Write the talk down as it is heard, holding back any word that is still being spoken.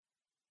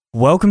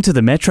Welcome to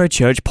the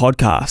Metrochurch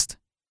podcast.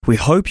 We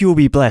hope you will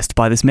be blessed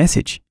by this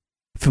message.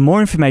 For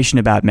more information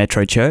about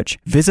Metrochurch,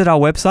 visit our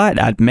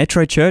website at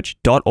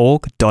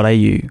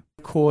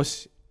metrochurch.org.au.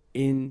 Course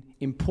in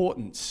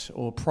importance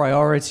or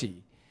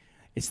priority.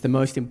 It's the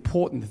most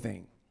important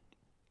thing.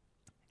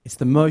 It's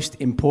the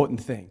most important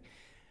thing.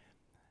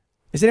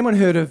 Has anyone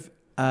heard of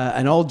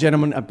an old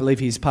gentleman? I believe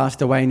he's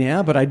passed away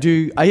now, but I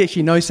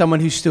actually know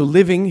someone who's still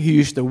living who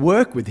used to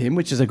work with him,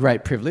 which is a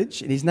great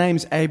privilege, and his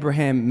name's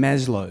Abraham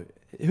Maslow.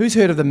 Who's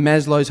heard of the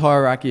Maslow's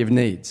hierarchy of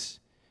needs?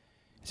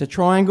 It's a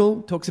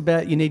triangle, talks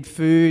about you need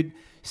food,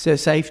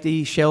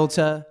 safety,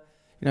 shelter,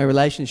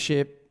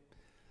 relationship,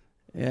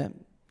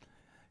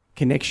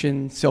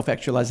 connection,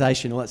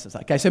 self-actualization, all that stuff.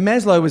 Okay, so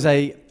Maslow was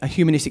a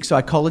humanistic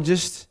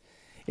psychologist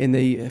in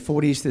the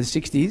 40s to the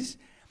 60s,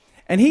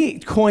 and he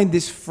coined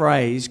this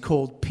phrase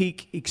called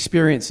peak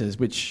experiences,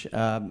 which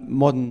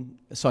modern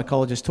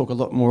psychologists talk a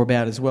lot more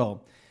about as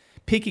well.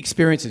 Peak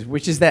experiences,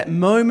 which is that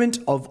moment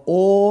of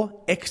awe,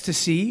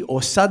 ecstasy,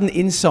 or sudden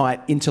insight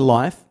into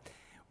life,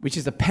 which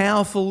is a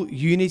powerful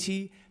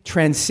unity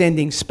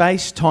transcending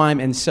space, time,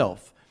 and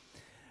self.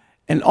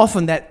 And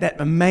often that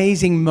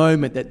amazing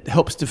moment that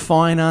helps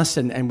define us,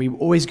 and we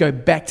always go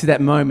back to that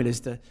moment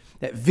as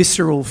that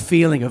visceral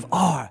feeling of,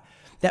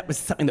 that was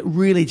something that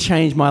really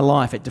changed my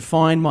life. It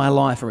defined my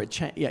life, or it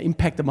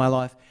impacted my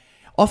life.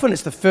 Often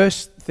it's the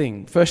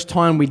first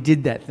time we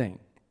did that thing.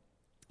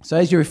 So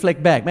as you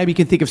reflect back, maybe you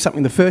can think of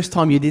something, the first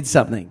time you did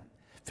something,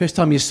 first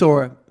time you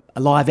saw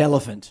a live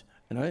elephant,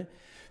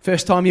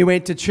 first time you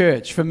went to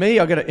church. For me,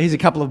 here's a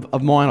couple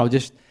of mine I'll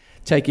just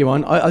take you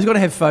on. I was going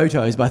to have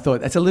photos, but I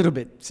thought that's a little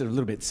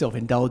bit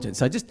self-indulgent.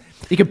 So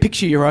you can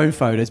picture your own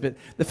photos, but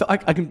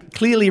I can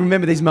clearly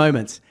remember these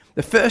moments.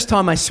 The first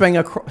time I swam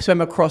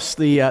across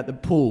the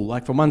pool,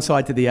 like from one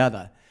side to the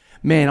other,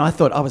 man, I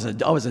thought I was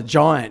a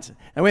giant.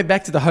 I went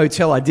back to the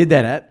hotel I did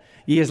that at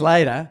years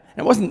later, and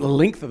it wasn't the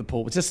length of the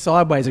pool, it was just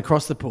sideways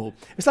across the pool.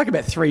 It's like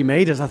about 3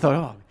 meters. I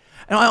thought,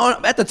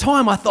 and at the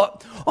time I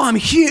thought, I'm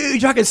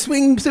huge, I could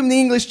swim the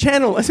English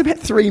Channel. It's about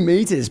 3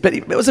 meters, but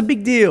it was a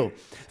big deal.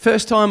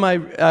 First time I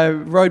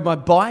rode my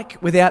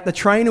bike without the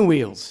trainer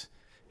wheels.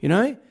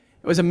 It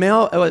was a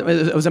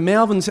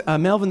Melvin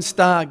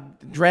Star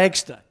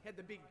dragster.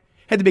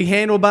 Had the big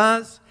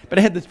handlebars, but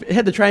it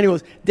had the trainer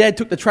wheels. Dad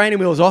took the trainer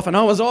wheels off, and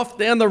I was off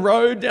down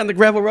the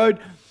gravel road.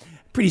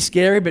 Pretty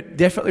scary, but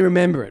definitely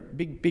remember it.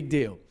 Big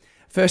deal.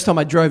 First time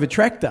I drove a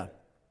tractor,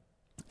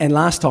 and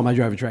last time I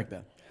drove a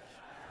tractor.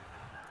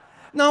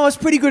 No, I was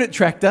pretty good at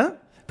tractor.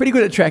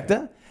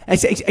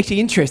 It's actually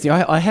interesting.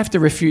 I have to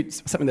refute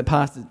something that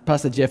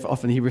Pastor Jeff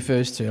often he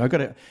refers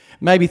to.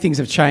 Maybe things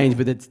have changed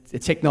with the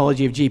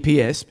technology of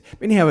GPS.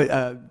 But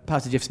anyhow,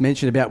 Pastor Jeff's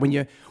mentioned about when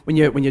you're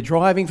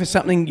driving for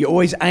something, you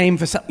always aim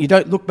for something. You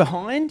don't look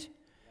behind.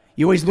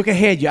 You always look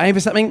ahead. You aim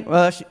for something.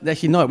 Well,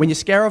 actually no. When you're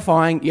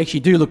scarifying, you actually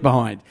do look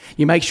behind.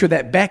 You make sure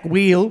that back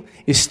wheel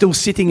is still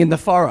sitting in the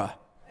furrow.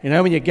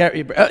 When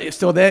you're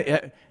still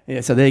there. Yeah.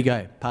 So there you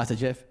go, Pastor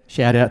Jeff.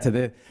 Shout out to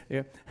the.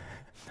 Yeah.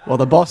 While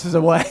the boss is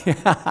away.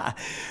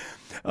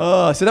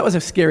 So that was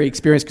a scary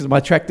experience because my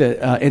tractor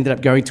ended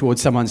up going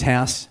towards someone's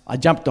house. I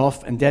jumped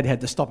off, and Dad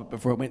had to stop it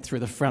before it went through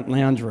the front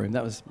lounge room.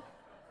 That was.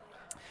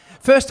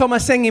 First time I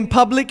sang in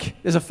public,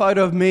 there's a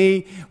photo of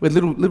me with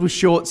little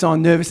shorts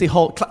on, nervously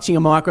clutching a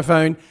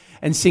microphone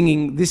and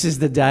singing "This Is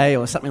the Day"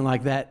 or something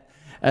like that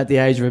at the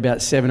age of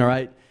about 7 or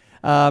 8.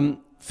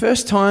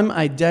 First time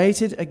I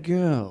dated a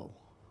girl.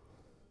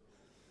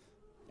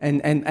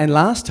 And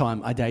last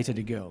time I dated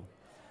a girl.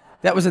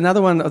 That was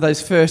another one of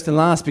those first and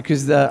last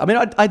because,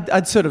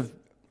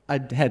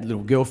 I'd had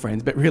little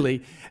girlfriends, but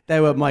really they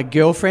were my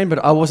girlfriend, but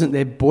I wasn't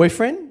their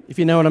boyfriend, if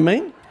you know what I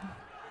mean.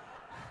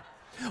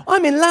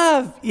 I'm in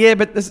love. Yeah,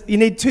 but you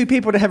need two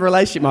people to have a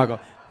relationship, Michael.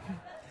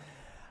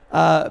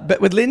 But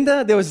with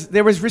Linda,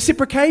 there was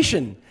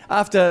reciprocation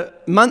after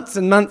months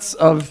and months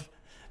of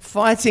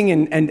fighting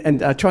and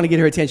trying to get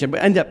her attention.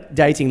 But I ended up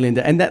dating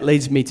Linda, and that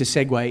leads me to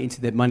segue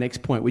into my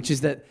next point, which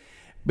is that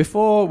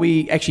before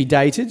we actually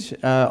dated,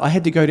 I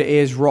had to go to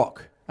Ayers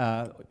Rock,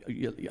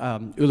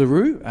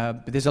 Uluru.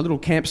 But there's a little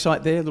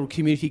campsite there, a little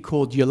community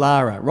called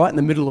Yulara, right in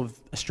the middle of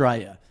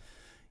Australia.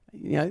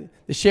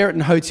 The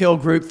Sheraton Hotel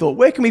Group thought,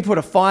 where can we put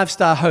a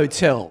 5-star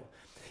hotel?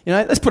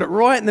 Let's put it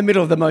right in the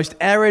middle of the most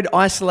arid,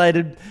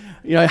 isolated,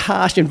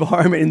 harsh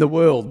environment in the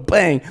world.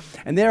 Bang!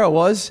 And there I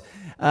was,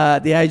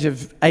 at the age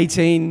of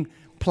 18,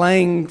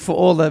 playing for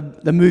all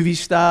the movie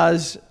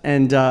stars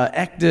and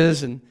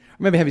actors. And I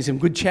remember having some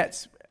good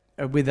chats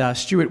with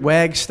Stuart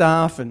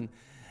Wagstaff and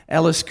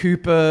Alice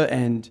Cooper,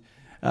 and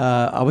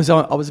I was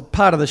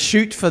part of the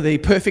shoot for The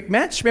Perfect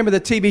Match. Remember the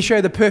TV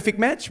show The Perfect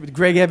Match with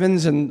Greg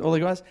Evans and all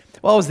the guys?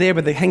 Well, I was there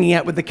hanging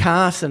out with the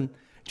cast and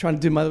trying to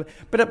do my...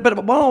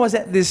 But while I was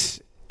at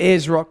this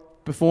Ayers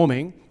Rock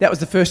performing, that was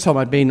the first time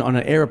I'd been on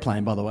an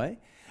aeroplane, by the way.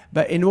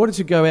 But in order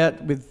to go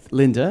out with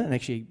Linda and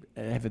actually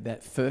have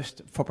that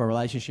first proper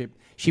relationship,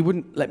 she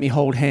wouldn't let me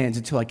hold hands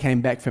until I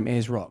came back from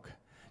Ayers Rock.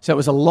 So it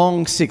was a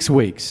long 6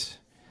 weeks.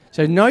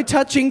 So no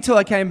touching till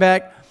I came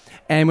back.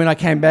 And when I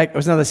came back, it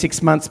was another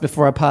 6 months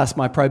before I passed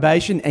my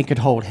probation and could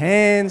hold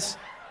hands.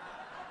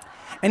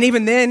 And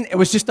even then, it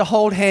was just to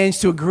hold hands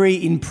to agree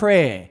in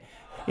prayer,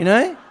 you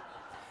know?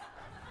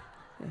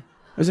 It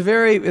was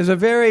a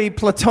very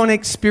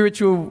platonic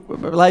spiritual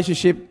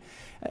relationship.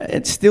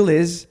 It still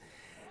is.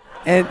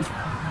 And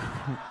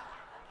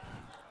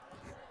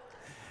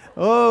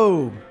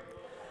oh,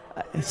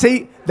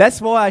 see, that's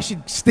why I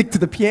should stick to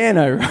the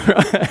piano.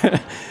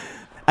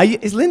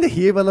 Is Linda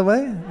here, by the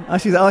way?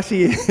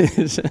 She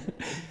is.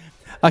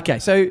 Okay,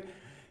 so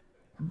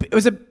it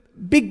was a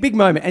big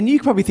moment. And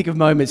you probably think of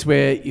moments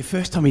where your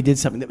first time you did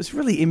something that was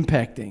really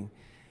impacting.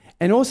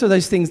 And also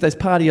those things, those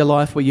part of your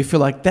life where you feel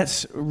like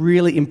that's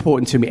really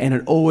important to me and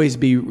it'll always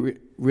be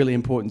really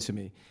important to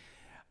me.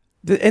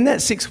 In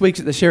that 6 weeks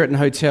at the Sheraton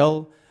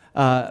Hotel,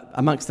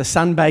 amongst the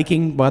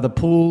sunbaking by the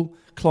pool,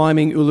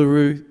 climbing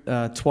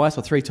Uluru twice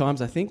or 3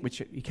 times, I think,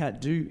 which you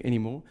can't do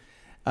anymore,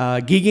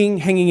 gigging,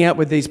 hanging out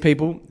with these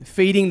people,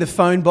 feeding the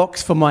phone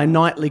box for my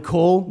nightly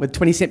call with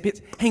 20-cent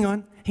bits. Hang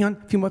on, a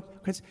few more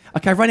coins.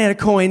 Okay, I've run out of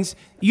coins.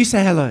 You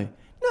say hello.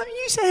 No,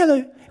 you say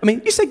hello.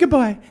 You say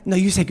goodbye. No,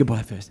 you say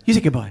goodbye first. You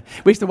say goodbye.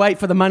 We used to wait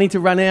for the money to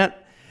run out.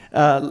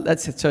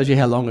 That tells you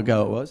how long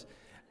ago it was.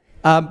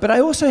 But I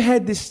also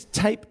had this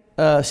tape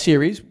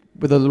series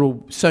with a little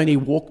Sony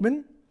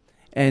Walkman.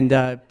 And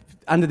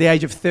under the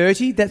age of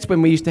 30, that's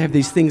when we used to have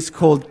these things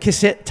called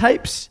cassette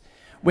tapes,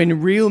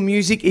 when real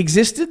music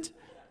existed.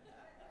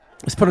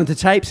 It was put onto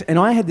tapes. And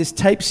I had this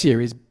tape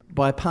series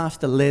by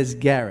Pastor Les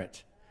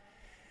Garrett.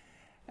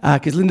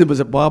 Because Linda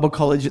was at Bible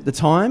college at the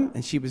time,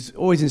 and she was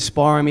always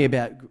inspiring me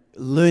about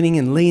learning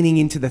and leaning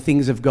into the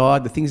things of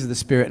God, the things of the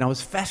Spirit. And I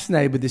was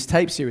fascinated with this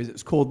tape series. It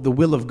was called The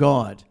Will of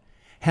God,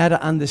 how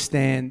to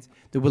understand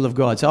the will of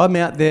God. So I'm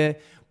out there,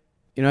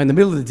 in the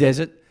middle of the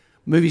desert.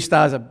 Movie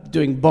stars are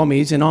doing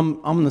bombies, and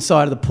I'm on the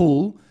side of the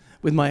pool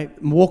with my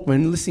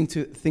Walkman listening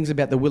to things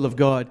about the will of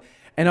God.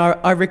 And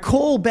I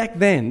recall back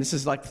then, this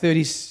is like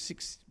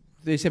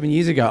 37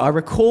 years ago, I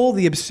recall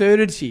the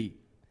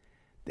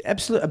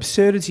absolute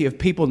absurdity of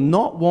people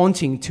not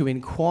wanting to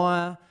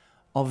inquire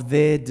of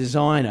their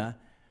designer,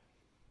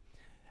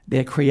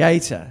 their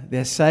creator,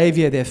 their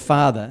savior, their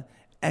father,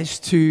 as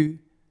to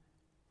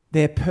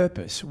their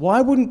purpose.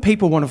 Why wouldn't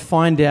people want to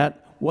find out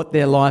what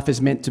their life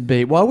is meant to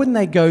be? Why wouldn't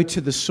they go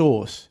to the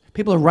source?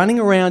 People are running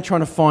around trying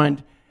to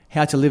find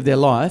how to live their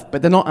life,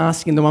 but they're not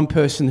asking the one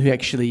person who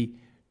actually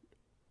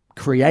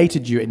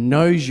created you and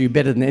knows you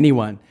better than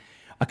anyone.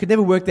 I could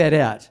never work that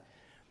out.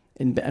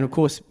 And of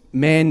course,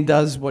 man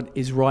does what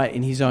is right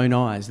in his own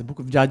eyes. The book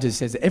of Judges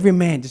says that every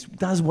man just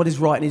does what is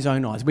right in his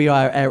own eyes. We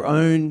are our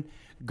own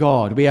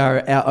God. We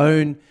are our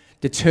own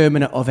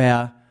determiner of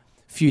our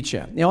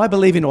future. Now, I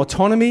believe in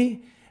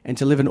autonomy and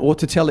to live an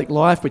autotelic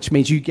life, which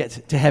means you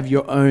get to have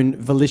your own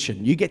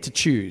volition. You get to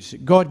choose.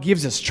 God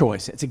gives us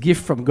choice. It's a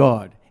gift from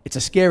God. It's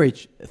a scary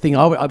thing.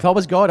 If I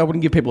was God, I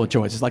wouldn't give people a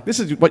choice. It's like, this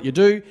is what you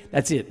do,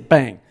 that's it,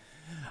 bang.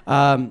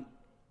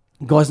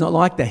 God's not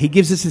like that. He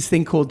gives us this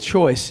thing called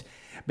choice.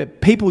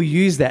 But people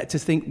use that to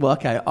think, well,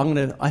 okay,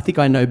 I think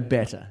I know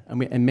better.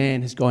 And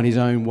man has gone his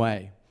own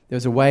way.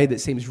 There's a way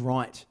that seems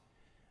right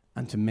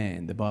unto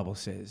man, the Bible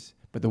says,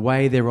 but the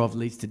way thereof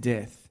leads to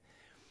death.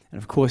 And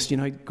of course,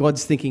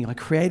 God's thinking, I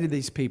created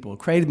these people, I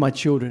created my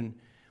children,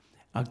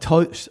 I've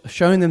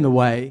shown them the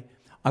way.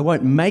 I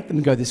won't make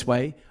them go this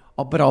way,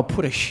 but I'll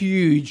put a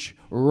huge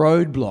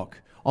roadblock.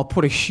 I'll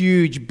put a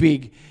huge,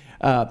 big,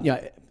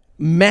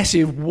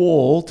 massive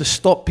wall to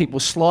stop people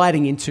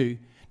sliding into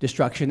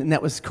destruction, and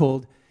that was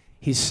called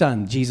his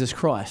son, Jesus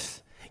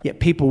Christ. Yet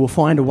people will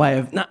find a way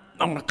of, I'm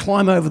going to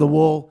climb over the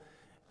wall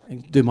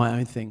and do my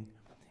own thing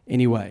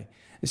anyway.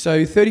 And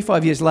so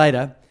 35 years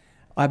later,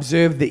 I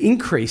observed the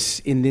increase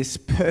in this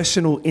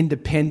personal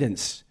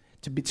independence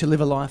to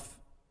live a life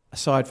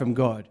aside from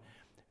God.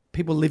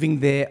 People living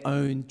their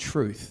own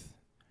truth.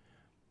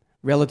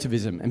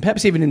 Relativism. And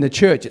perhaps even in the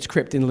church, it's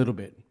crept in a little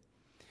bit.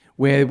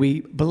 Where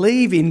we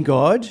believe in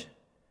God.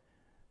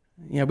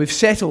 We've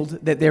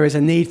settled that there is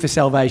a need for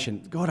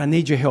salvation. God, I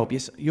need your help.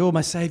 Yes, you're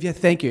my Savior.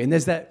 Thank you. And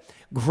there's that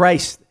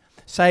grace,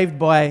 saved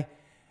by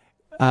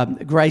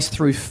grace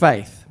through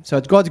faith. So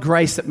it's God's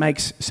grace that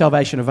makes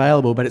salvation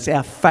available, but it's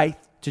our faith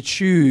to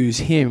choose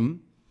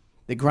him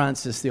that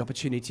grants us the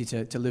opportunity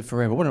to live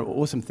forever. What an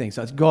awesome thing.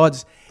 So it's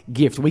God's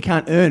gift. We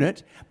can't earn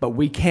it, but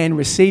we can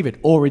receive it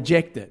or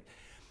reject it.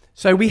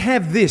 So we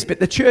have this, but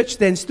the church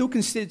then still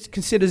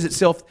considers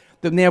itself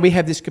that now we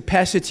have this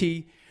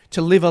capacity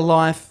to live a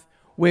life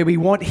where we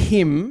want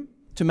him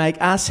to make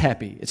us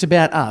happy. It's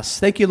about us.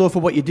 Thank you, Lord, for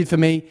what you did for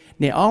me.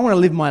 Now I want to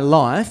live my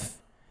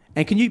life,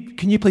 and can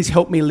you please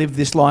help me live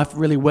this life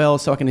really well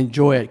so I can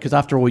enjoy it? Because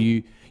after all,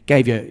 you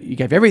gave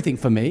everything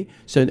for me,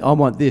 so I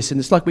want this. And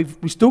it's like we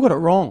still got it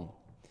wrong.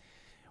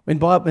 When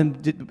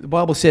the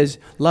Bible says,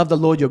 love the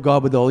Lord your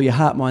God with all your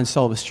heart, mind,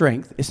 soul, and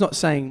strength, it's not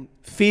saying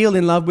feel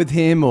in love with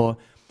him or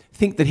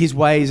think that his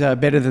ways are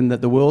better than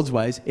the world's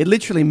ways. It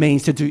literally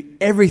means to do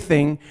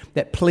everything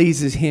that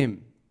pleases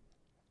him.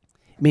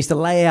 It means to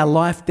lay our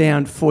life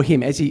down for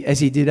him as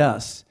he did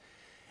us,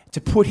 to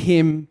put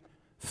him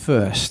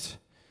first.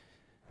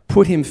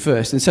 put him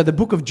first. And so the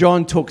book of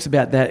John talks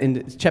about that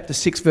in chapter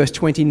 6, verse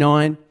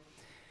 29.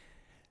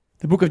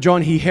 The book of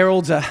John, he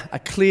heralds a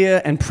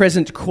clear and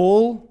present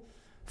call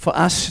for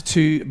us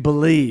to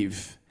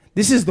believe.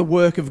 This is the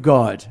work of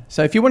God.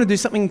 So if you want to do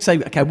something, say,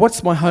 okay,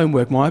 what's my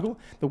homework, Michael?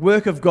 The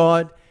work of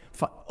God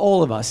for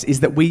all of us is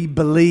that we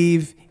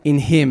believe in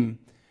him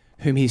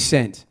whom he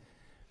sent.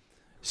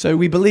 So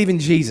we believe in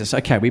Jesus.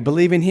 Okay, we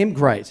believe in him.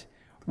 Great.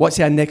 What's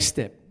our next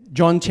step?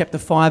 John chapter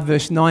 5,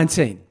 verse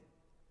 19.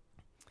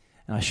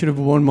 And I should have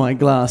worn my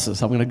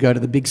glasses. I'm going to go to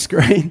the big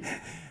screen.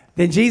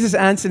 Then Jesus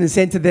answered and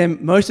said to them,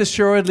 most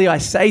assuredly I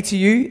say to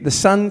you, the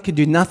Son can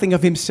do nothing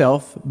of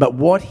himself, but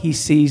what he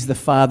sees the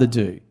Father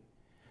do.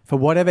 For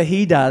whatever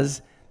he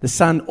does, the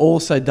Son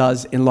also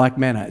does in like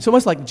manner. It's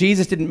almost like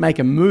Jesus didn't make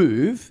a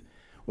move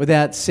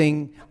without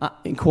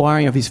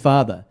inquiring of his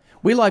Father.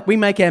 We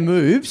make our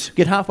moves,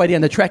 get halfway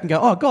down the track and go,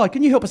 oh God,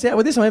 can you help us out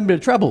with this? I'm having a bit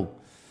of trouble.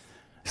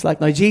 It's like,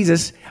 no,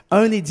 Jesus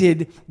only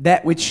did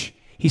that which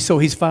he saw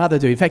his Father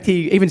do. In fact,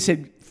 he even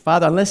said,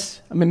 Father,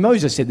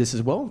 Moses said this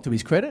as well, to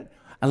his credit.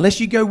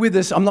 Unless you go with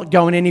us, I'm not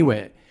going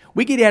anywhere.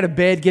 We get out of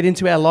bed, get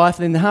into our life,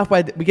 and then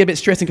halfway we get a bit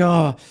stressed and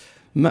go,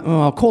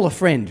 I'll call a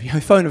friend,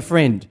 phone a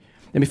friend.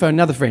 Then we phone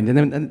another friend,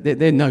 and then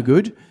they're no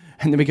good.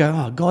 And then we go,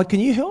 oh, God, can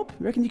you help?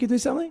 You reckon you could do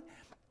something?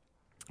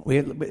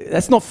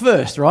 That's not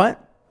first, right?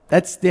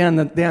 That's down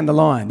the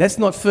line. That's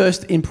not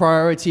first in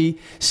priority,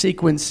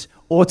 sequence,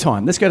 or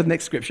time. Let's go to the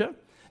next scripture.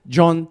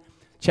 John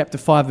chapter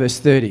 5, verse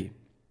 30.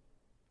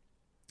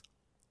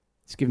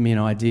 It's given me an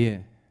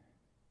idea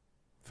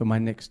for my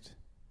next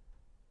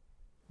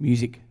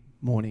music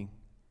morning.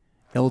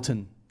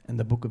 Elton and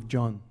the book of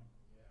John.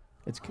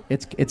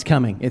 It's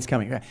coming. It's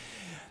coming.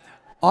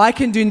 I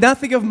can do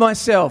nothing of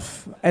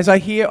myself. As I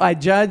hear, I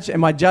judge,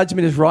 and my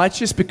judgment is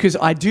righteous because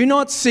I do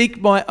not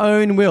seek my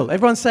own will.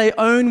 Everyone say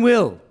own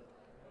will.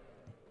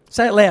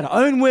 Say it louder.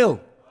 Own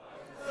will.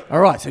 All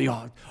right.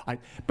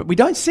 But we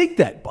don't seek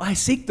that. I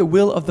seek the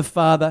will of the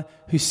Father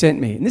who sent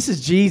me. And this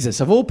is Jesus.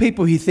 Of all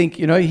people who think,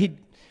 he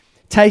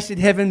tasted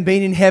heaven,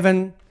 been in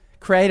heaven,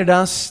 created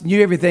us,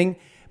 knew everything,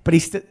 but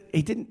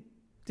he didn't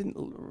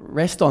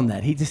rest on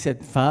that. He just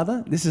said,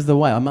 Father, this is the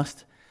way. I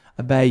must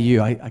obey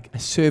you. I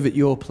serve at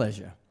your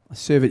pleasure. I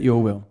serve at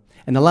your will.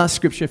 And the last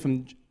scripture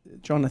from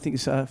John, I think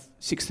it's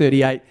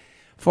 6:38,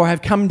 for I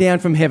have come down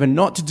from heaven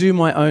not to do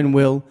my own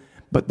will,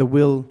 but the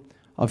will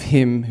of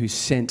him who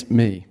sent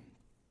me.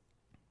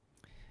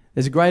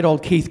 There's a great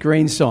old Keith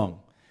Green song.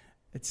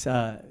 It's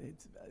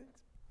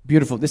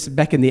beautiful. This is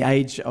back in the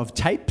age of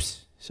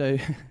tapes. So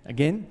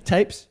again,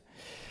 tapes.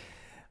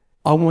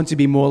 I want to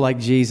be more like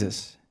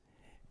Jesus.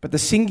 But the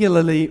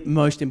singularly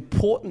most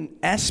important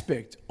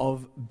aspect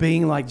of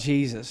being like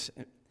Jesus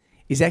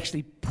is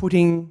actually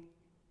putting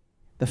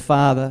the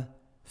Father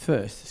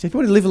first. So if you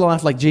want to live a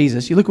life like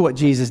Jesus, you look at what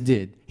Jesus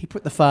did. He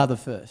put the Father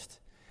first.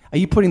 Are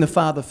you putting the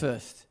Father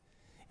first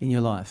in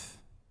your life?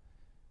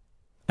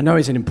 I know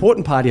he's an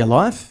important part of your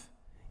life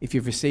if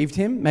you've received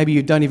him. Maybe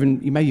you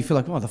feel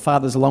like, the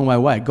Father's a long way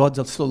away.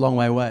 God's still a long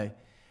way away.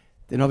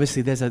 Then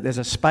obviously there's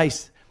a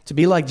space to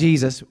be like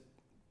Jesus.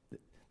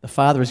 The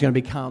Father is going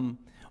to become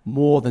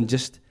more than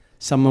just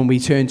someone we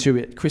turn to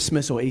at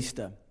Christmas or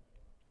Easter.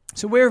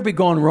 So where have we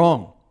gone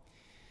wrong?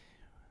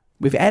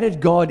 We've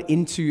added God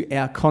into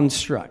our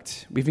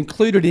construct. We've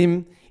included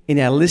him in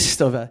our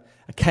list of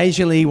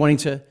occasionally wanting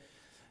to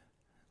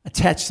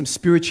attach some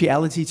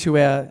spirituality to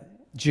our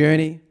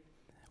journey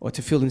or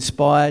to feel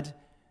inspired.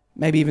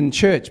 Maybe even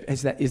church.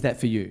 Is that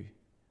for you?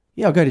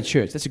 Yeah, I'll go to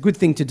church. That's a good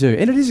thing to do.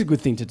 And it is a good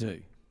thing to do.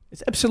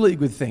 It's absolutely a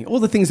good thing. All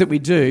the things that we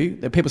do,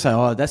 that people say,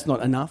 oh, that's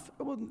not enough.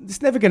 Well,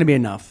 it's never going to be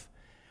enough.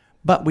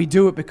 But we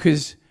do it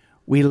because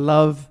we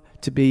love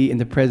to be in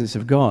the presence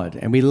of God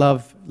and we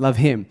love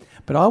him.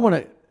 But I want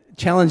to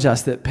challenge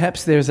us that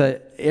perhaps there's an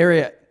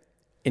area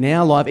in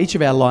our life, each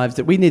of our lives,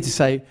 that we need to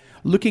say,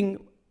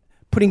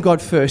 putting God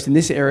first in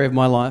this area of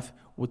my life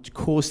will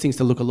cause things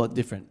to look a lot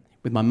different.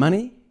 With my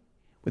money,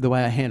 with the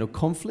way I handle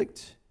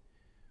conflict,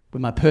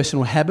 with my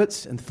personal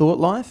habits and thought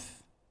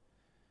life,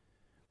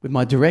 with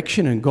my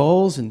direction and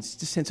goals and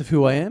just sense of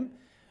who I am.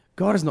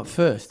 God is not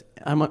first.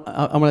 I'm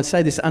going to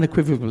say this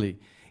unequivocally,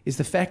 is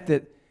the fact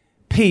that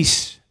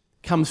peace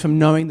comes from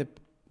knowing the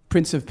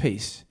Prince of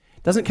Peace.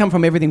 It doesn't come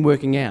from everything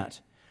working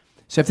out.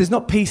 So if there's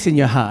not peace in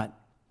your heart,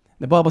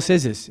 the Bible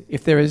says this,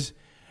 if there is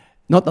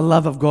not the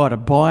love of God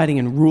abiding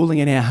and ruling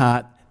in our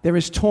heart, there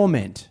is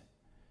torment.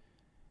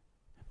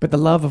 But the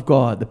love of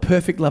God, the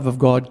perfect love of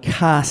God,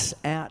 casts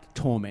out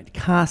torment,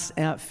 casts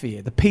out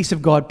fear. The peace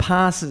of God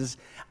passes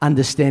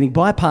understanding,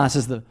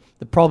 bypasses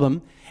the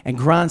problem, and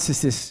grants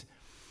us this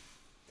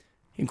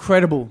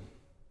incredible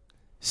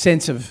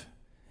sense of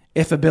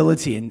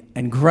affability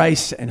and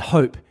grace and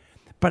hope.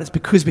 But it's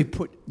because we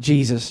put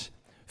Jesus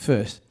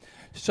first.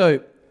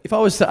 So if I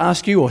was to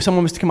ask you, or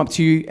someone was to come up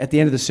to you at the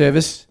end of the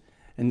service,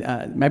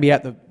 and maybe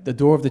out the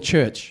door of the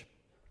church,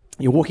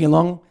 you're walking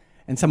along,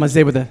 and someone's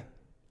there with a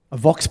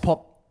vox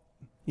pop,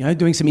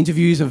 doing some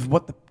interviews of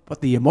what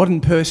the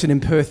modern person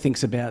in Perth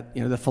thinks about,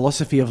 the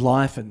philosophy of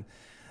life and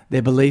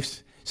their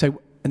beliefs.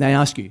 So, and they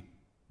ask you,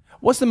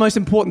 what's the most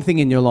important thing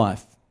in your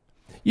life?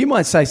 You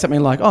might say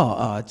something like,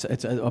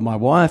 it's my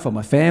wife or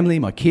my family,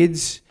 my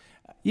kids.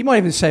 You might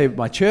even say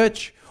my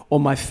church or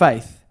my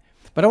faith.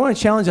 But I want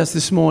to challenge us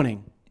this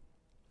morning.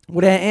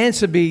 Would our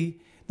answer be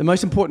the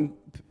most important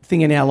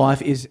thing in our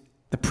life is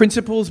the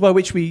principles by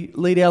which we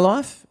lead our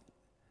life?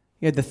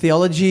 The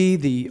theology,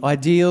 the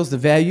ideals, the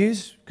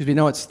values, because we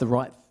know it's the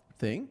right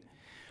thing.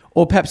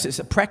 Or perhaps it's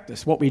a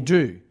practice. What we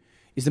do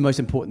is the most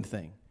important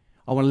thing.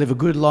 I want to live a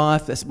good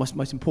life. That's what's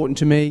most important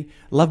to me.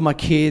 Love my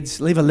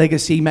kids. Leave a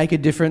legacy. Make a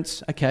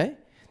difference. Okay.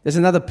 There's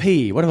another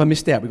P. What have I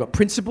missed out? We've got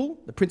principle,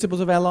 the principles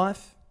of our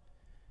life,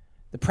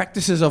 the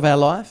practices of our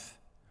life.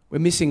 We're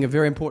missing a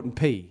very important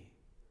P.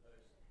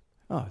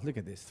 Oh, look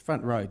at this.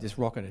 Front row, just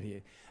rocketed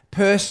here.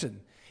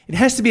 Person. It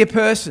has to be a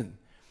person.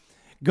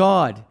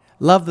 God,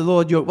 love the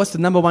Lord. What's the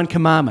number one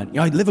commandment?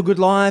 Live a good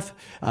life.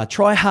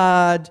 Try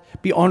hard.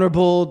 Be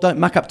honourable. Don't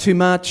muck up too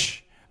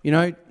much.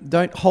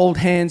 Don't hold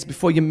hands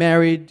before you're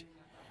married.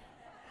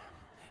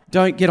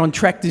 Don't get on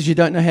tractors you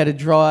don't know how to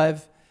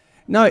drive.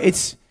 No,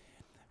 it's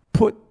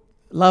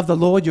love the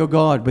Lord your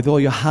God with all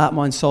your heart,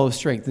 mind, soul,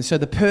 strength. And so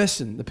the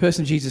person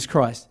of Jesus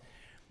Christ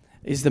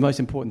is the most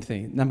important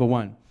thing, number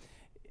one.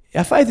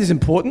 Our faith is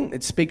important.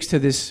 It speaks to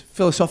this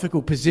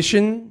philosophical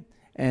position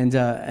and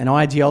an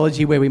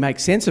ideology where we make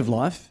sense of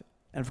life.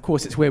 And of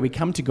course, it's where we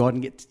come to God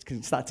and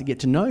can start to get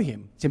to know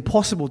Him. It's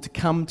impossible to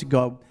come to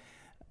God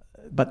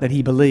but that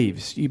He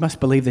believes. You must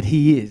believe that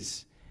He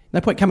is. No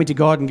point coming to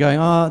God and going,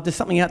 there's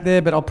something out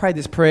there, but I'll pray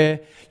this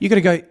prayer. You've got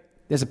to go,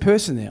 there's a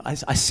person there. I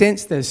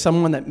sense there's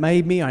someone that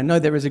made me. I know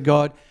there is a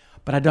God,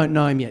 but I don't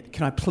know Him yet.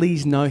 Can I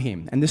please know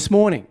Him? And this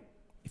morning,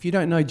 if you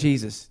don't know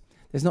Jesus,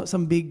 there's not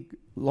some big,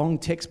 long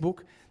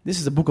textbook. This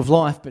is a book of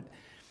life, but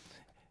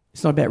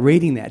it's not about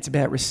reading that. It's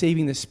about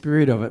receiving the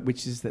spirit of it,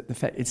 which is that the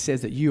fact it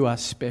says that you are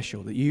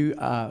special, that you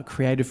are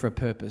created for a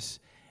purpose.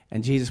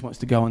 And Jesus wants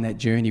to go on that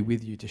journey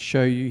with you to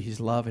show you His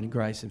love and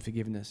grace and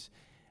forgiveness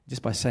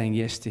just by saying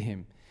yes to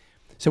Him.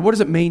 So what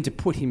does it mean to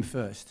put Him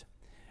first?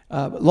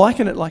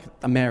 Liken it like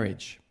a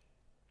marriage.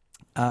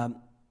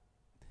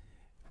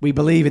 We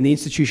believe in the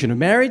institution of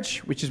marriage,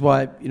 which is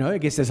why, I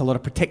guess there's a lot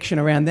of protection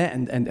around that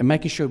and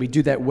making sure we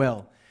do that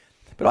well.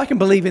 But I can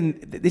believe in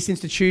this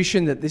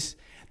institution, that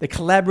the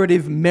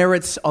collaborative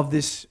merits of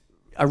this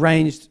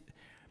arranged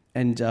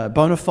and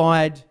bona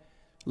fide,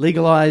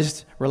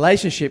 legalized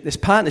relationship, this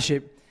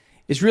partnership,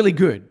 is really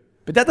good.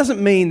 But that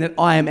doesn't mean that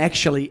I am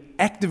actually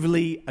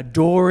actively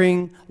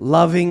adoring,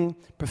 loving,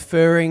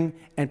 preferring,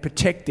 and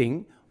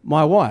protecting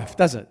my wife,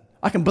 does it?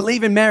 I can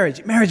believe in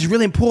marriage. Marriage is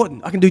really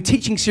important. I can do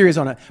teaching series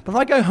on it. But if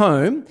I go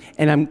home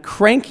and I'm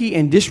cranky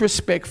and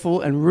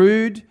disrespectful and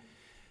rude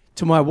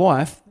to my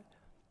wife,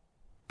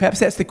 perhaps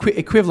that's the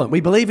equivalent.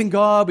 We believe in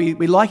God, we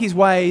like His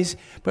ways,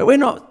 but we're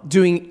not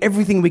doing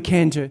everything we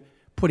can to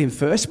put Him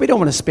first. We don't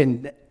want to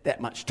spend that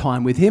much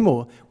time with Him,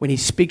 or when He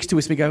speaks to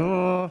us, we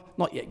go,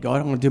 not yet, God,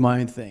 I want to do my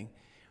own thing.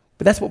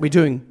 But that's what we're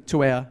doing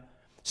to our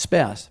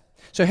spouse.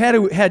 So how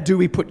do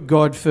we put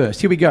God first?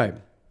 Here we go.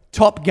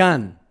 Top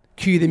Gun.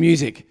 Cue the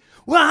music.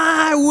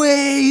 My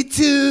way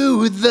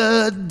to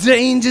the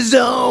danger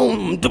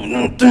zone.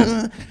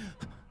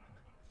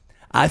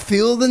 I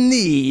feel the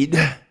need.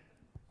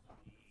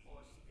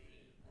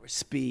 Or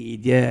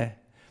speed, yeah.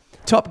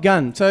 Top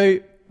Gun. So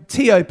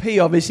TOP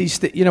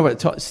obviously, you know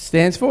what it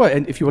stands for?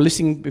 And if you were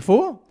listening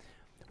before,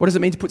 what does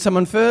it mean to put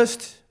someone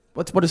first?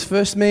 What does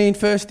first mean?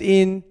 First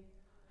in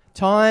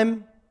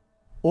time,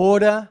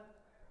 order,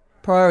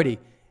 priority.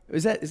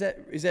 Is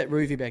that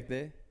Ruby back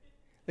there?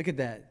 Look at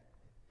that.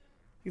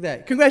 Look at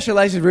that.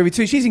 Congratulations, Ruby,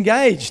 too. She's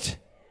engaged.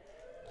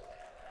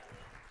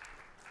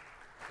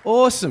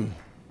 Awesome.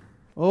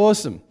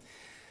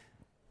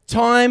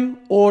 Time,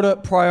 order,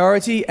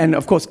 priority, and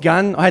of course,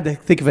 GUN. I had to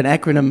think of an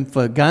acronym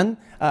for GUN.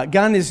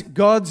 GUN is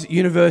God's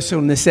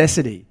universal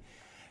necessity.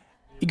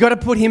 You got to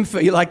put Him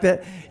first. You like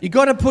that? You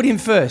got to put Him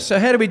first. So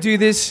how do we do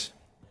this?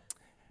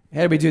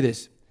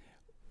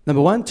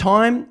 Number one,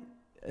 time.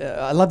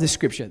 I love this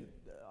scripture.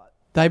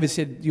 David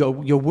said, your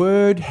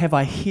word have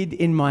I hid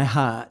in my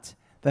heart,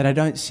 that I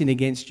don't sin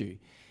against you.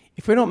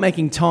 If we're not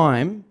making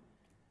time,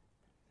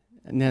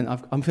 and then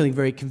I'm feeling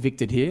very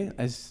convicted here,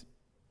 as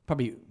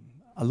probably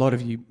a lot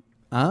of you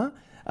are,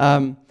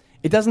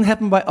 it doesn't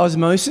happen by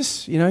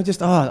osmosis,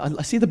 just,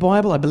 I see the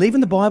Bible, I believe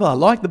in the Bible, I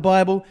like the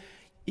Bible.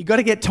 You've got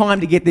to get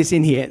time to get this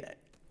in here,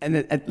 and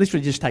it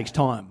literally just takes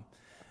time.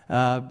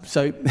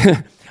 So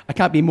I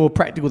can't be more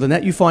practical than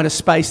that. You find a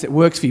space that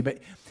works for you, but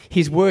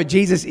His word,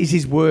 Jesus is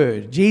His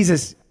word.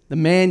 Jesus, the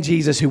man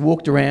Jesus who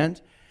walked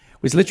around,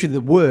 was literally the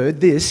word,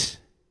 this,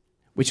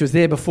 which was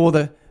there before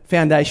the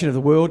foundation of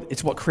the world.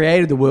 It's what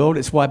created the world.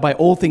 It's why by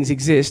all things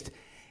exist.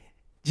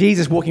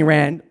 Jesus walking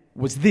around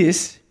was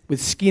this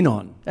with skin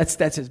on. That's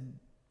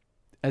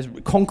as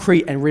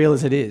concrete and real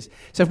as it is.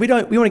 So if we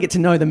want to get to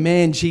know the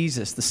man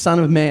Jesus, the Son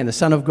of Man, the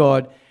Son of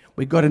God,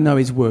 we've got to know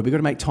His word. We've got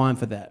to make time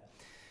for that.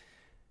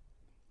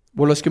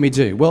 What else can we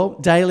do? Well,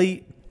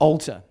 daily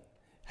altar.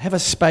 Have a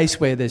space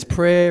where there's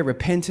prayer,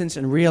 repentance,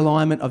 and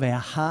realignment of our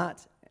heart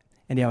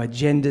and our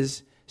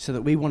agendas, so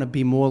that we want to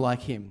be more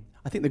like Him.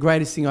 I think the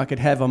greatest thing I could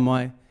have on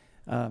my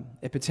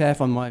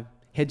epitaph, on my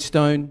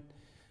headstone.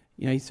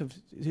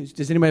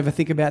 Does anyone ever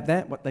think about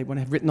that? What they want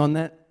to have written on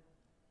that?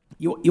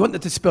 You want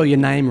them to spell your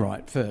name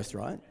right first,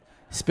 right?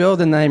 Spell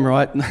the name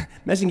right.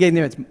 Imagine getting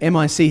there, it's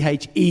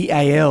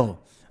Micheal.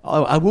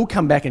 I will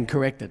come back and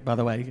correct it, by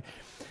the way.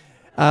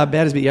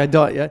 Battersby,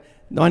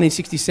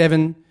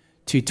 1967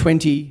 to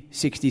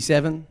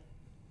 2067.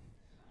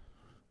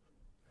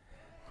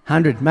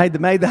 100, made the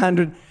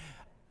 100.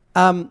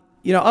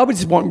 I would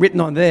just want written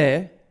on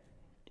there,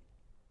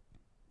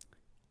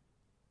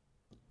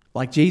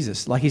 like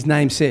Jesus, like his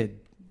name said,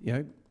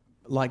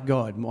 like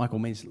God. Michael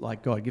means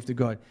like God, gift of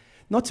God.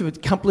 Not to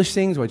accomplish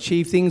things or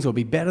achieve things or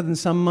be better than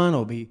someone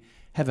or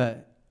have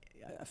a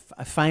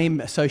fame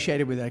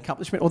associated with an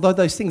accomplishment, although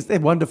those things, they're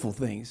wonderful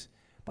things.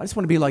 But I just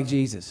want to be like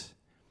Jesus.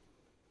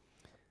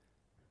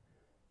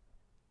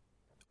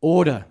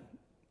 Order.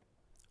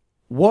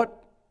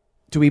 What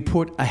do we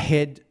put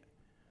ahead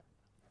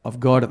of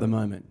God at the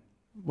moment?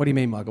 What do you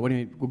mean, Michael? What do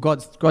you mean? Well,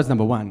 God's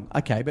number one.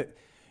 Okay, but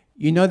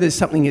there's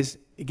something it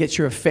gets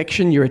your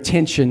affection, your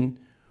attention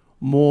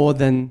more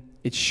than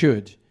it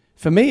should.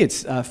 For me,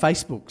 it's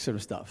Facebook sort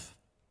of stuff.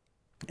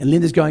 And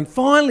Linda's going,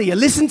 finally, you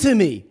listen to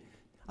me.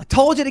 I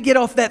told you to get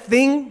off that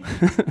thing.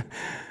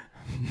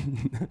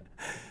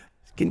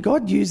 Can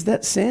God use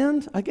that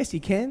sound? I guess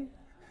he can.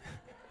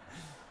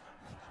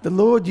 The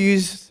Lord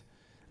used,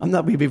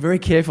 we'll be very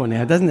careful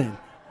now, doesn't it?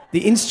 The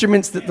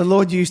instruments that the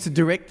Lord used to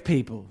direct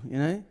people,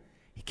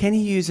 Can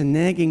he use a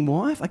nagging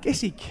wife? I guess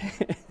he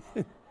can.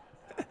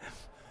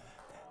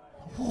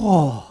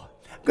 Whoa.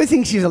 Good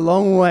thing she's a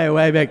long way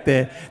away back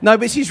there. No,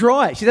 but she's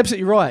right. She's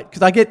absolutely right.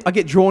 Because I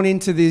get drawn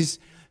into this,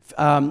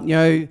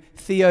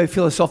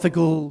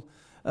 theo-philosophical,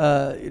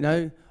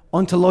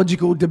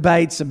 ontological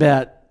debates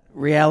about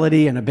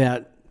reality and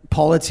about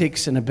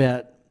politics and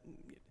about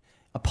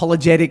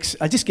apologetics.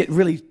 I just get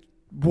really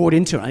brought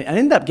into it. I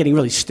end up getting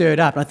really stirred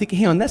up. And I think,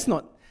 hang on, that's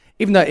not,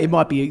 even though it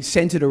might be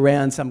centered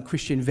around some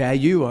Christian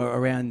value or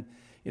around,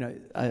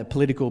 a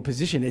political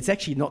position, it's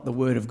actually not the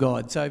Word of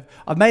God. So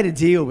I've made a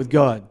deal with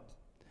God.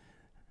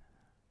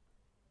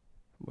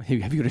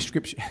 Have you got a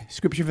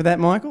scripture for that,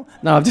 Michael?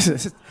 No, this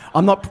is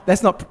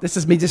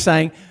me just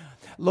saying,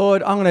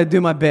 Lord, I'm going to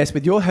do my best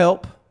with your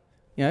help.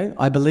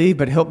 I believe,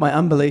 but help my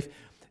unbelief.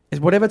 Is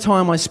whatever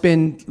time I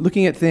spend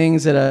looking at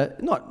things that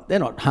they're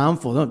not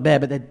harmful, not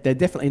bad, but they're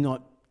definitely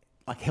not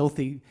like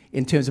healthy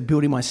in terms of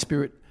building my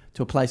spirit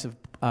to a place of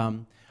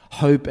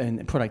hope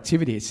and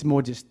productivity. It's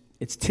more just,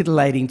 it's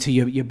titillating to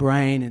your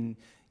brain and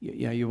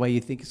your way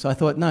you think. So I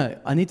thought, no,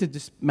 I need to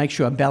just make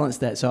sure I balance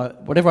that. So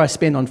whatever I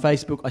spend on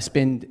Facebook, I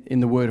spend in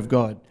the Word of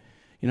God.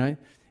 Isn't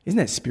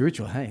that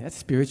spiritual? Hey, that's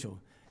spiritual.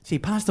 See,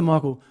 Pastor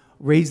Michael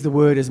reads the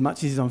Word as much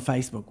as he's on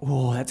Facebook.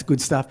 Oh, that's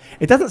good stuff.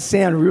 It doesn't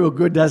sound real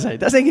good, does it?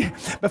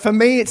 But for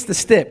me, it's the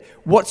step.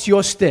 What's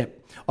your step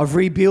of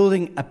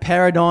rebuilding a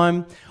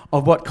paradigm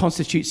of what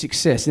constitutes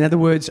success? In other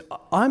words,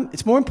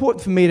 it's more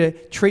important for me to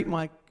treat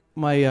my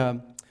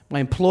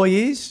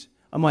employees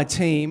on my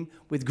team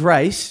with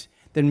grace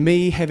than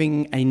me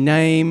having a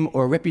name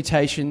or a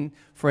reputation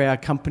for our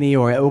company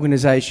or our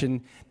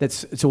organisation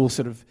it's all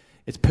sort of,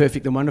 it's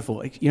perfect and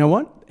wonderful. You know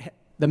what?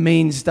 The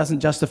means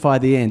doesn't justify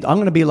the end. I'm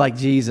going to be like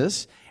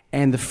Jesus,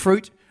 and the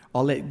fruit,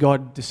 I'll let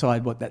God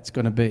decide what that's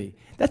going to be.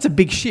 That's a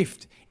big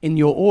shift in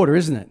your order,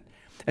 isn't it?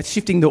 It's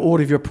shifting the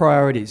order of your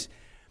priorities.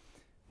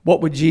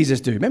 What would Jesus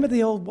do? Remember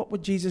the old what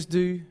would Jesus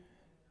do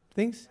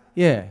things?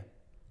 Yeah.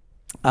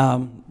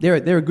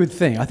 They're a good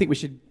thing. I think we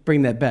should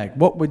bring that back.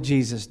 What would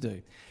Jesus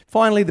do?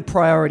 Finally, the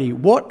priority.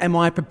 What am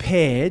I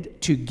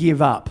prepared to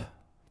give up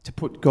to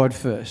put God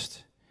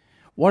first?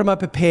 What am I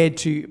prepared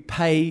to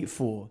pay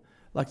for?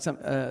 Like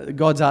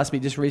God's asked me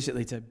just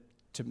recently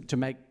to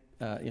make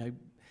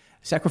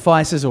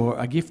sacrifices or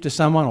a gift to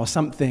someone or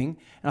something,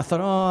 and I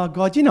thought, oh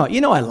God,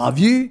 I love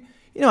you.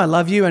 I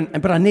love you,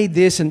 but I need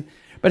this,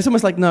 but it's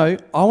almost like, no,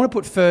 I want to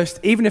put first,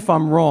 even if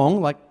I'm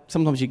wrong. Like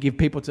sometimes you give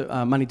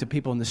money to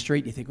people on the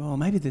street, you think, oh,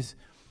 maybe there's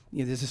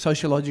a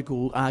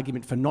sociological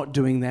argument for not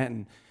doing that,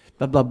 and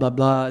blah, blah, blah,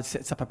 blah. It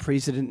sets up a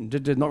precedent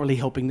and not really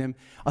helping them.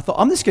 I thought,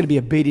 I'm just going to be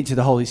obedient to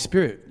the Holy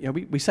Spirit.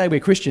 We say we're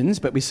Christians,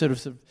 but we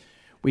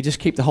we just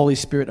keep the Holy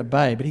Spirit at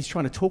bay. But he's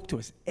trying to talk to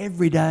us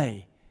every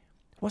day.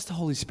 What's the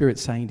Holy Spirit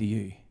saying to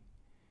you?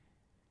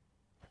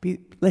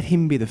 Let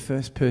him be the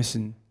first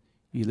person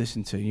you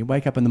listen to. You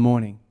wake up in the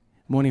morning,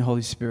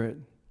 Holy Spirit,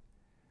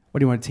 what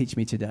do you want to teach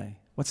me today?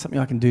 What's something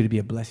I can do to be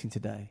a blessing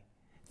today?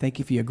 Thank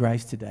you for your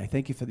grace today.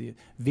 Thank you for the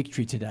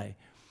victory today.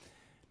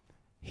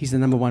 He's the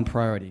number one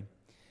priority.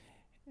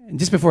 And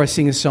just before I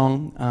sing a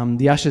song,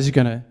 the ushers are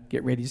going to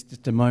get ready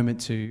just a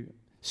moment to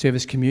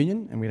service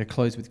communion, and we're going to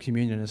close with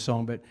communion and a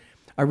song. But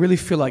I really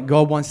feel like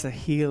God wants to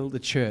heal the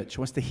church,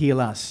 wants to heal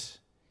us.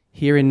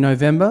 Here in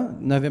November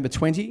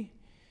 20,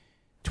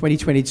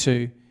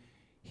 2022,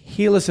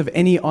 heal us of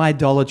any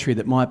idolatry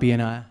that might be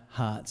in our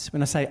hearts.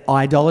 When I say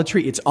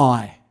idolatry, it's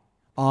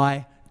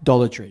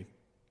idolatry.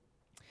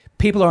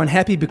 People are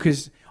unhappy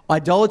because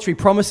idolatry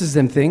promises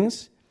them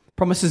things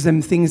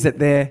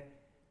that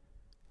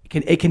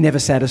it can never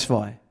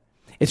satisfy.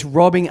 It's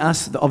robbing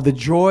us of the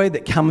joy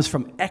that comes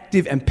from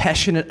active and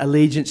passionate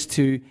allegiance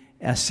to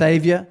our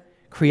Saviour,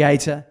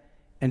 Creator,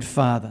 and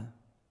Father.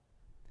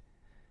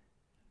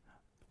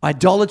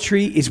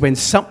 Idolatry is when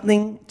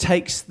something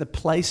takes the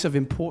place of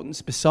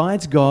importance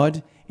besides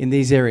God in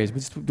these areas. We'll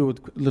just do a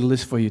little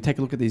list for you. Take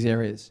a look at these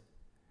areas.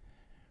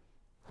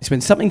 It's when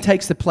something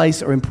takes the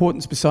place or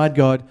importance beside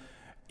God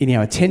in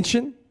our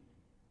attention,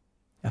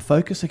 our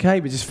focus, okay?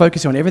 We just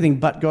focus on everything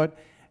but God,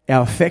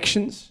 our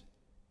affections,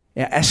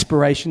 our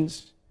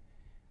aspirations,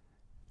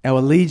 our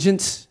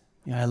allegiance,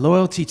 our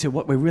loyalty to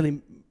what we're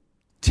really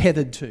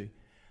tethered to.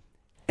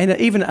 And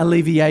even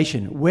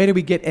alleviation. Where do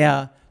we get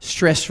our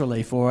stress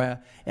relief or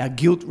our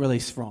guilt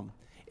release from?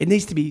 It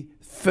needs to be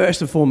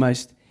first and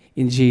foremost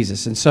in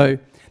Jesus. And so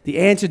the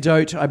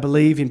antidote, I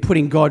believe, in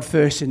putting God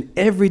first in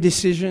every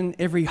decision,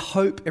 every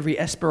hope, every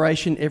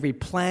aspiration, every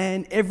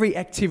plan, every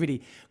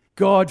activity,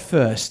 God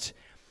first.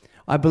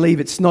 I believe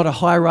it's not a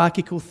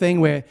hierarchical thing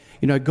where,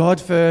 God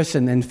first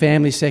and then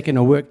family second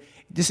or work.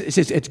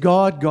 It's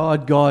God,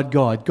 God, God,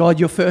 God. God,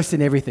 you're first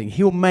in everything.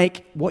 He'll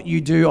make what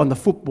you do on the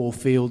football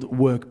field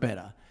work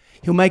better.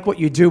 He'll make what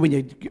you do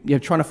when you're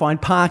trying to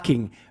find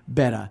parking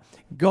better.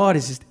 God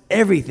is just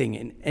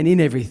everything and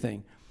in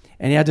everything.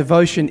 And our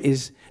devotion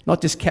is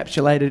not just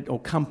capsulated or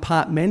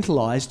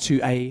compartmentalized to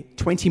a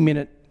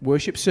 20-minute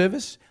worship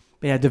service,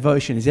 but our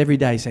devotion is every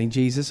day saying,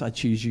 Jesus, I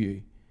choose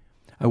you.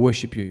 I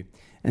worship you.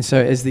 And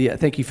so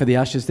thank you for the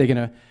ushers, they're going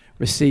to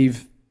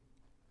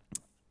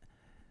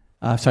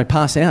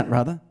pass out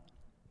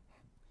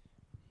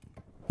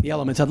the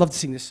elements. I'd love to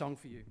sing this song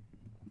for you.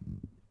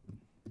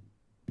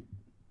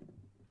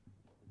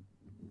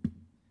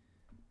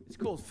 It's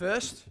called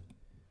First.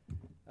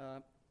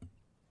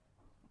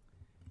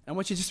 I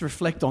want you just to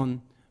reflect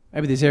on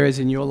maybe there's areas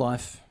in your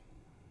life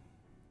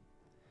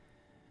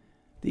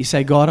that you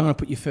say, God, I'm going to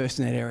put you first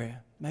in that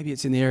area. Maybe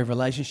it's in the area of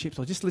relationships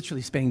or just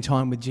literally spending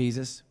time with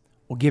Jesus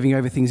or giving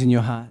over things in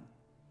your heart.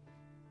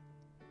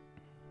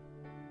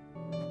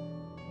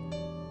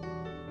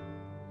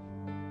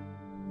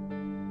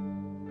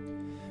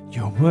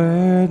 Your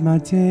word, my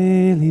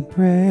daily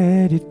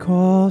bread, it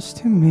calls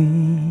to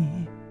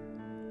me.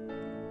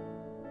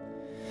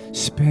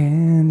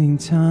 Spending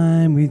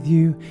time with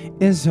you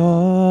is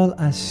all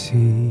I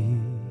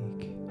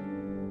seek.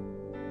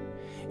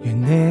 Your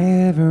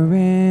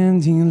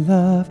never-ending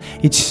love,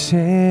 each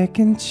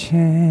second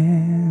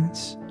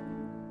chance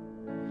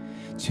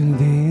to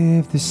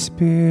live the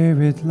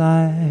Spirit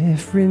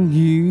life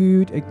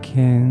renewed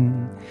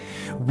again.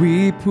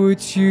 We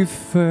put you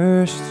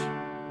first.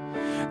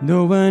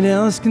 No one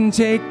else can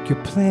take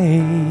your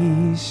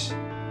place.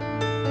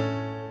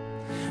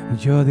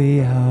 You're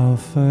the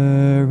Alpha,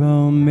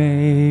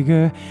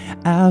 Omega,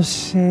 our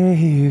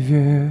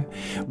Savior.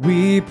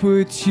 We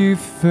put you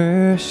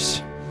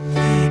first,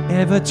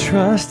 ever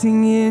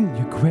trusting in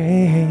your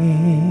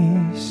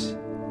grace.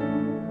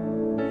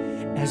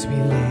 As we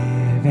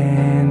live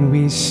and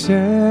we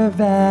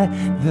serve at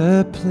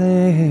the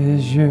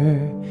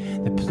pleasure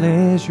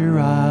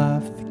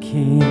of the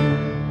King.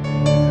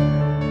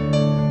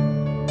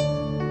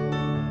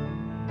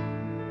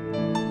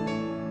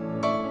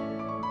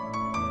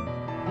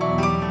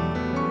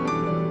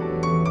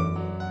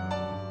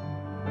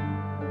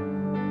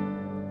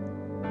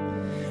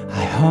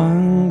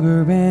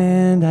 Hunger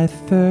and I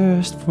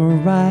thirst for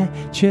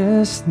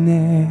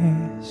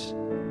righteousness.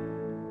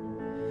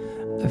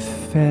 I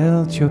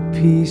felt your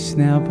peace,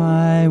 now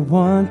I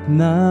want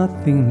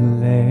nothing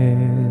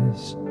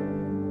less.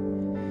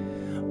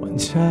 One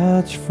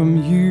touch from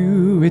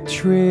you, it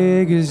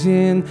triggers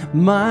in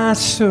my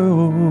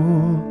soul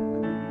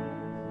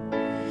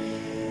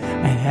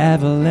an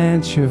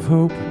avalanche of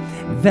hope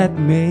that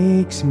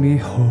makes me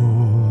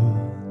whole.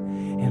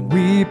 And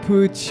we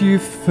put you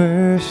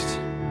first.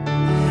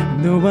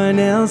 No one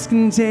else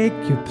can take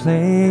your place.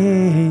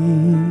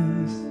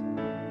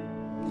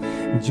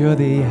 You're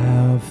the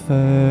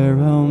Alpha,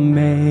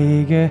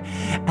 Omega,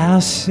 our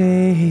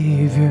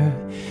Savior.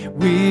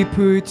 We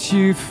put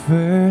you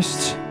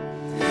first.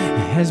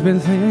 It has been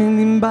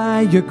living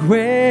by your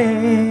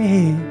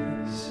grace.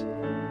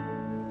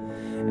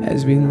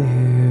 As we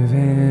live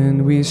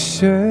and we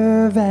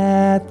serve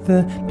at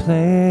the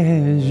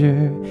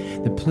pleasure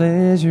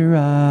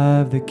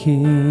of the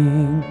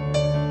King.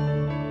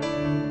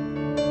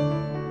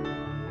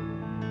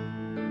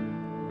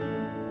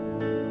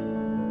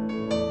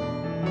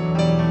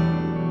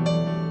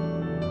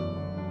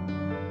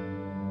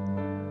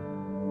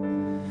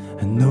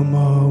 No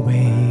more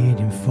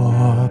waiting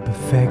for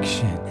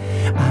perfection.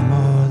 I'm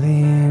all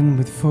in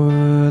with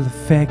full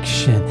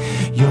affection.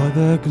 You're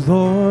the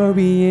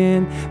glory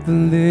and the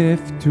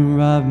lifter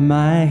of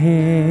my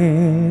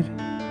head.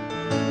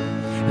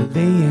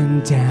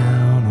 Laying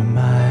down on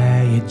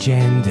my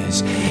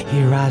agendas.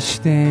 Here I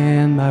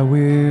stand, my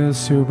will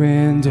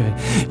surrendered.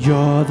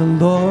 You're the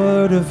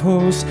Lord of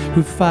hosts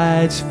who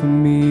fights for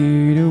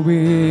me to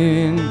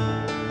win.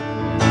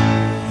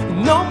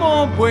 No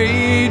more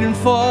waiting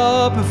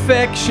for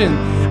perfection.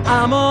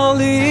 I'm all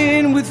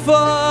in with full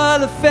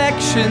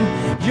affection.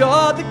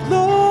 You're the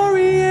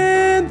glory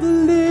and the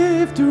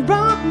lifter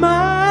of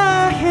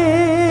my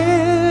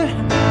head.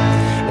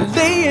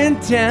 Laying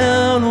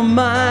down all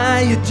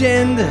my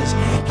agendas.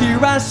 Here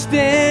I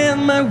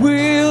stand, my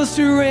will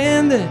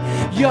surrendered.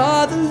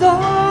 You're the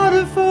Lord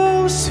of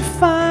hosts who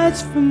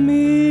fights for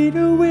me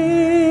to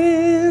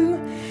win.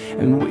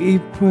 And we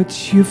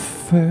put you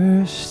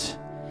first.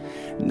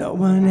 No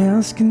one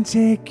else can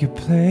take your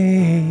place.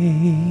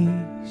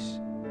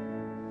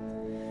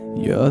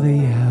 You're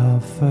the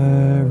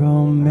Alpha,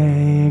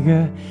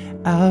 Omega,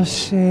 our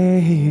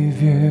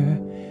Savior.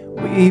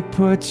 We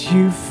put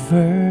you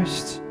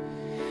first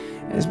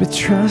as we're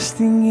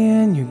trusting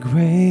in your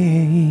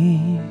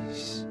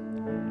grace.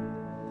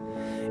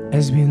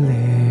 As we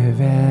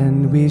live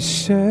and we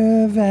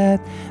serve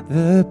at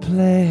the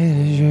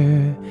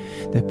pleasure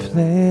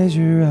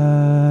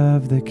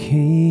of the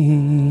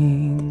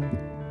King.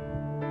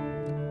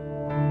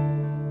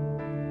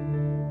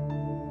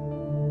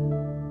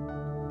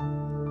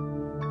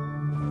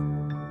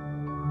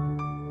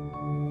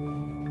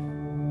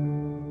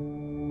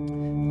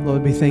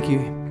 Lord, we thank you.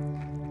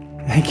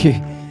 Thank you.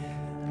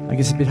 I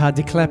guess it's a bit hard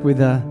to clap with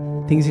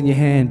things in your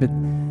hand, but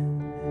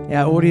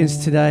our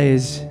audience today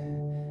is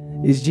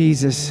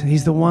Jesus.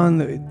 He's the one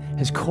that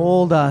has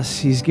called us.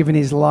 He's given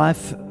his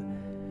life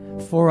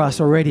for us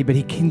already, but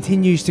he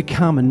continues to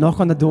come and knock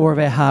on the door of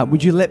our heart.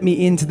 Would you let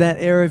me into that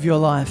area of your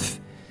life?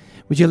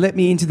 Would you let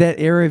me into that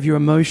area of your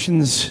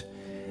emotions?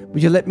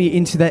 Would you let me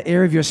into that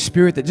area of your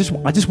spirit that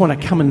I just want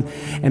to come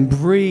and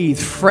breathe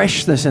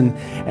freshness and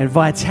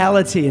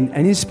vitality and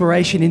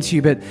inspiration into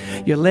you, but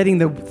you're letting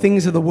the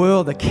things of the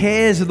world, the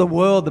cares of the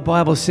world, the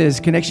Bible says,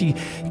 can actually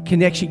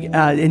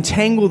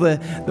entangle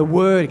the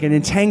word, can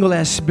entangle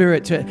our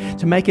spirit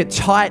to make it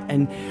tight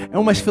and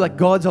almost feel like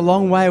God's a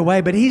long way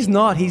away, but he's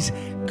not. He's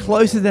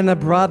closer than a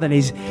brother, and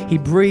he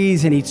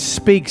breathes and he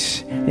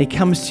speaks and he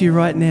comes to you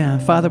right now.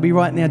 Father, we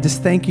right now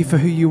just thank you for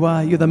who you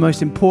are. You're the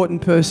most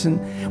important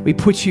person. We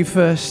put you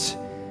first.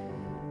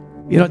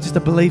 You're not just a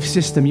belief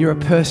system, you're a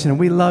person, and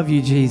we love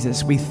you,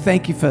 Jesus. We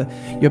thank you for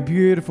your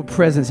beautiful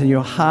presence and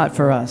your heart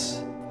for us.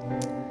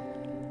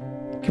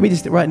 Can we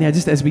just right now,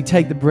 just as we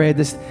take the bread,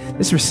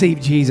 let's receive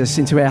Jesus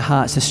into our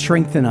hearts to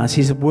strengthen us.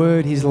 His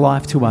word, his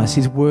life to us.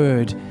 His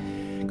word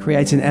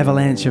creates an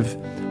avalanche of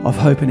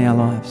hope in our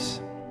lives.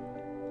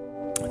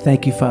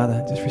 Thank you,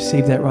 Father. Just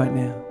receive that right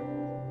now.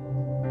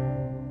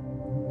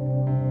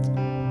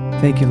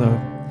 Thank you, Lord.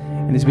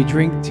 And as we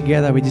drink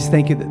together, we just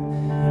thank you that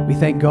we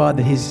thank God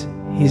that his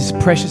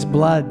precious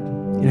blood,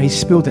 he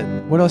spilled it.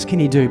 What else can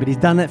he do? But he's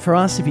done that for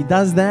us. If he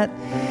does that,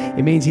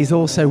 it means he's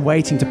also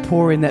waiting to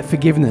pour in that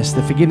forgiveness.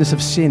 The forgiveness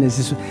of sin is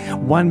just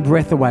one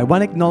breath away,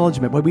 one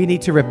acknowledgement where we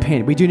need to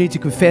repent. We do need to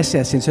confess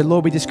our sin. So,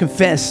 Lord, we just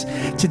confess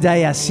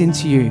today our sin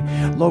to you.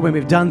 Lord, when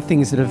we've done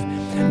things that have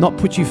not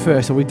put you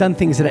first, or we've done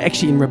things that are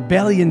actually in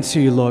rebellion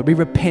to you, Lord, we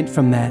repent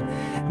from that.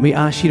 And we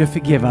ask you to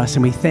forgive us.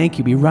 And we thank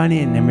you. We run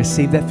in and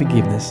receive that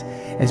forgiveness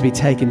as we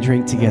take and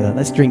drink together.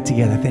 Let's drink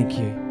together. Thank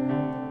you.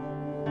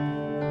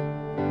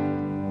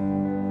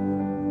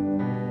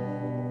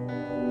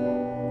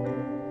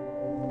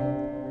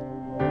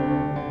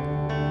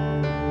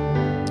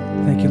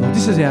 Thank you, Lord.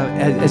 Just as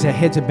our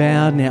heads are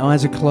bowed and our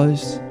eyes are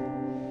closed,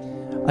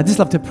 I'd just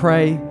love to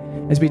pray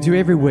as we do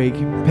every week.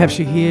 Perhaps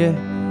you're here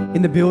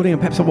in the building, or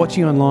perhaps you're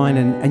watching online,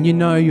 and you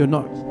know you're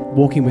not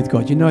walking with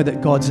God. You know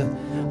that God's a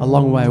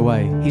long way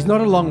away. He's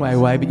not a long way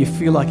away, but you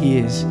feel like he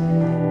is,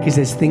 because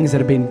there's things that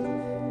have been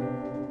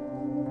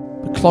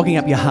clogging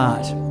up your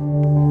heart.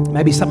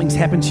 Maybe something's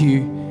happened to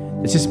you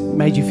that's just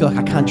made you feel like,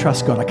 I can't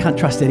trust God. I can't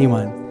trust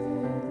anyone.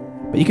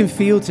 But you can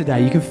feel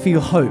today, you can feel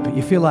hope.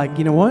 You feel like,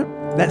 you know what?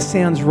 That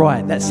sounds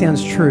right. That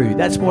sounds true.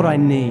 That's what I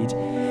need.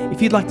 If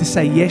you'd like to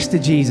say yes to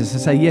Jesus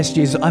and say, yes,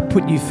 Jesus, I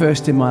put you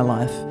first in my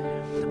life.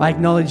 I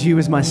acknowledge you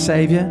as my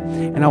Savior,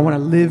 and I want to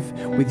live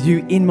with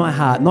you in my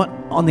heart, not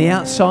on the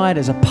outside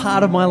as a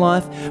part of my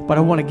life, but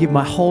I want to give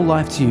my whole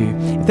life to you.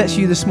 If that's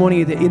you this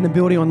morning in the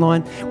building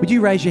online, would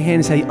you raise your hand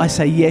and say, I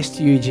say yes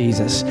to you,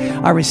 Jesus.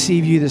 I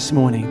receive you this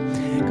morning.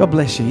 God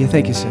bless you. Yeah,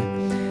 thank you, sir.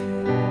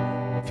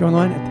 If you're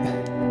online,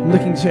 I'm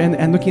looking to,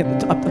 and looking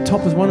at up the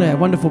top is one of our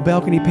wonderful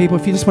balcony people.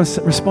 If you just want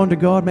to respond to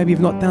God, maybe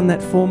you've not done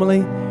that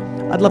formally,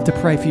 I'd love to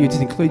pray for you,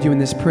 to include you in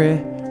this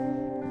prayer.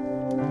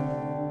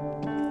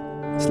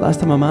 It's the last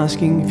time I'm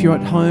asking. If you're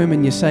at home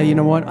and you say, you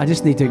know what, I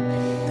just need to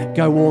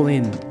go all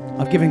in.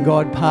 I've given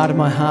God part of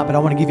my heart, but I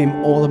want to give him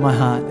all of my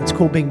heart. It's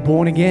called being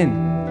born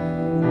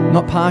again.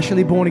 Not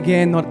partially born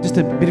again, not just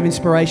a bit of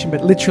inspiration,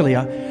 but literally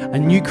a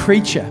new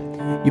creature.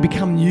 You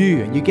become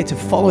new, and you get to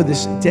follow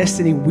this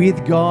destiny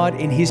with God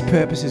in his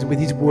purposes, with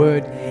his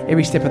word,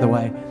 every step of the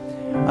way.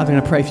 I'm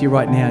going to pray for you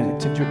right now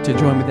to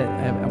join with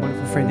that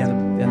wonderful friend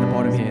down the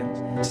bottom here.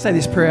 Just say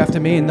this prayer after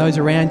me, and those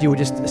around you will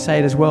just say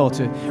it as well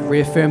to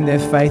reaffirm their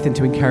faith and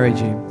to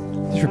encourage you.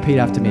 Just repeat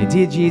after me.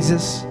 Dear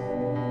Jesus,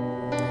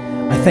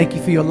 I thank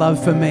you for your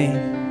love for me,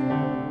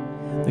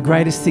 the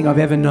greatest thing I've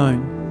ever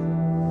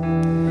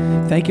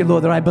known. Thank you,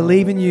 Lord, that I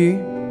believe in you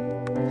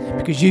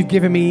because you've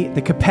given me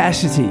the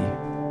capacity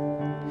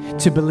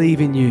to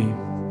believe in you.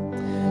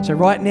 So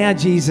right now,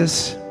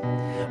 Jesus,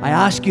 I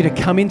ask you to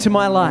come into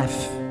my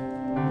life,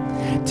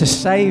 to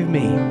save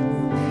me,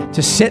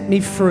 to set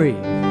me free,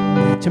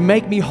 to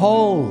make me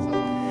whole,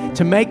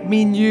 to make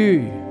me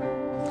new.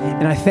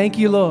 And I thank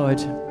you,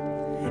 Lord,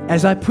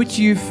 as I put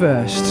you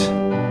first,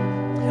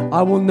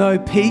 I will know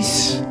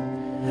peace,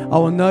 I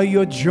will know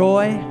your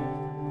joy,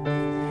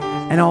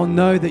 and I'll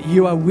know that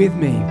you are with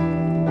me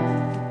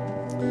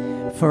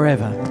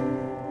forever.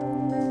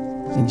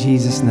 In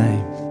Jesus'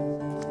 name.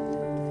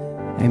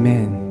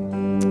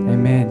 Amen.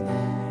 Amen.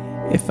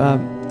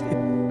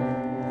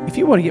 If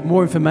you want to get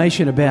more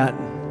information about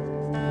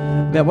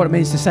what it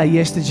means to say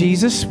yes to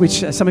Jesus,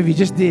 which some of you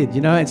just did,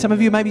 and some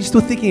of you maybe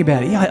still thinking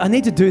about it. Yeah, I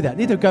need to do that. I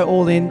need to go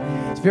all in.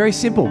 It's very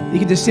simple. You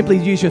can just simply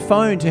use your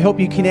phone to help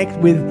you connect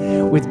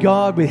with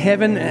God, with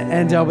heaven,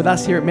 and with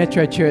us here at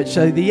Metro Church.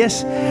 So the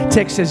yes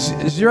text says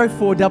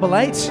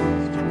 0488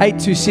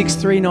 826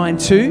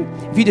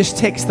 392. If you just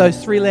text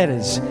those three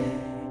letters,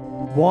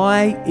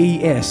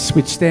 YES,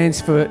 which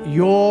stands for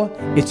Your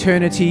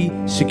Eternity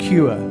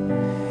Secure.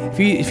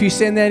 If you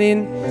send that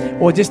in,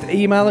 or just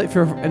email it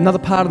for another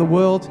part of the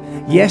world,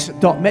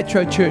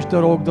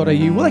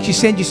 yes.metrochurch.org.au. We'll actually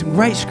send you some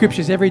great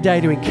scriptures every day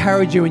to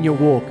encourage you in your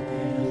walk.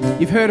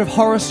 You've heard of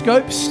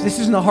horoscopes. This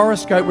isn't a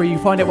horoscope where you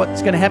find out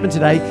what's going to happen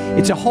today.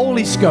 It's a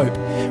holy scope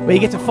where you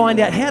get to find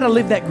out how to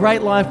live that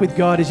great life with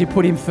God as you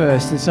put Him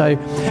first. And so,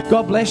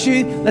 God bless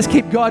you. Let's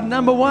keep God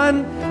number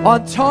one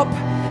on top.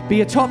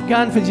 Be a top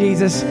gun for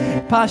Jesus.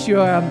 Pass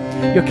your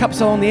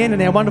cups along the end,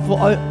 and our wonderful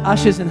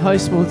ushers and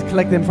hosts will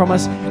collect them from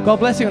us. God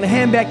bless you. I'm going to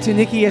hand back to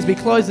Nikki as we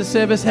close the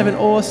service. Have an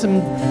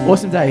awesome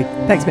day.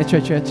 Thanks,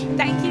 Metro Church.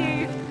 Thank you.